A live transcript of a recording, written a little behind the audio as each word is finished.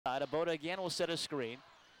Abota again will set a screen.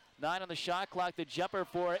 9 on the shot clock. The jumper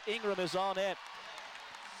for Ingram is on it.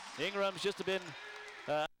 Ingram's just been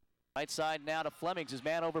right side now to Flemings. His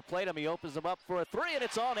man overplayed him. He opens him up for a 3, and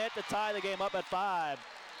it's on it to tie the game up at 5.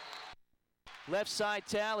 Left side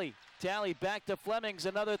Talley. Talley back to Flemings.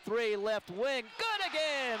 Another 3. Left wing. Good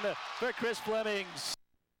again for Chris Flemings.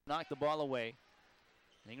 Knocked the ball away.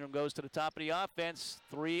 Ingram goes to the top of the offense.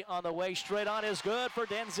 3 on the way. Straight on is good for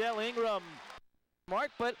Denzel Ingram.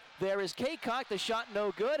 Mark, but there is Kaycock. The shot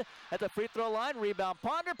no good at the free throw line. Rebound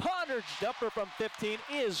Ponder. Ponder jumper from 15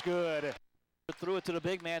 is good. Threw it to the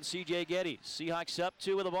big man, C.J. Geddes. Seahawks up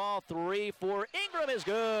 2 with the ball. 3 for Ingram is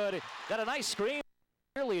good. Got a nice screen.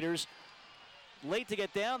 Cheerleaders late to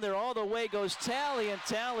get down there. All the way goes Talley, and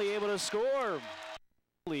Talley able to score.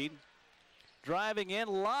 Lead. Driving in,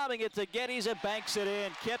 lobbing it to Geddes and banks it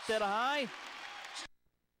in. Kept it high.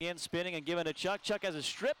 In spinning and giving to Chuck. Chuck has a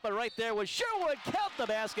strip, but right there was Sherwood. Count the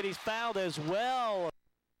basket. He's fouled as well.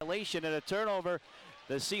 Violation and a turnover.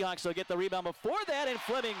 The Seahawks will get the rebound before that, and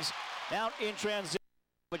Flemings out in transition.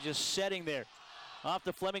 But just setting there. Off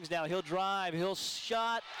to Flemings now. He'll drive. He'll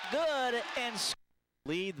shot. Good. And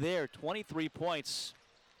lead there. 23 points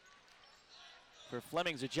for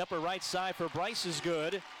Flemings. A jumper right side for Bryce is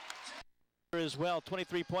good. As well.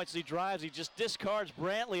 23 points as he drives. He just discards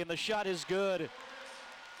Brantley, and the shot is good.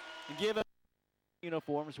 Give him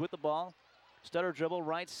uniforms with the ball. Stutter dribble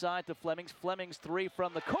right side to Flemings. Flemings 3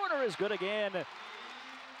 from the corner is good again.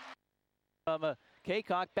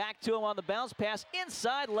 Kaycock back to him on the bounce pass.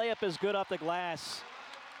 Inside layup is good off the glass.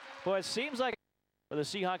 Boy, it seems like the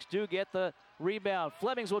Seahawks do get the rebound.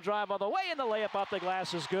 Flemings will drive all the way, and the layup off the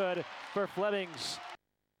glass is good for Flemings.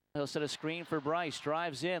 He'll set a screen for Bryce.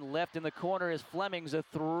 Drives in. Left in the corner is Flemings. A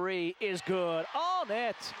 3 is good. All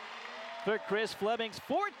net for Chris Flemings.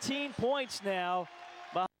 14 points now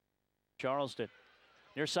behind Charleston.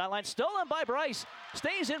 Near sideline, stolen by Bryce.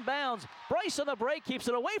 Stays in bounds. Bryce on the break keeps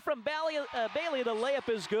it away from Bailey. The layup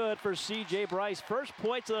is good for C.J. Bryce. First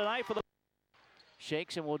points of the night for the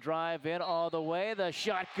Shakes and will drive in all the way. The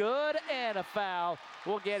shot good, and a foul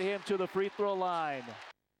will get him to the free throw line.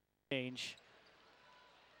 Change.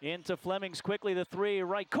 Into Flemings quickly. The 3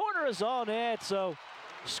 right corner is on it. So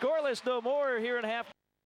scoreless no more here in half.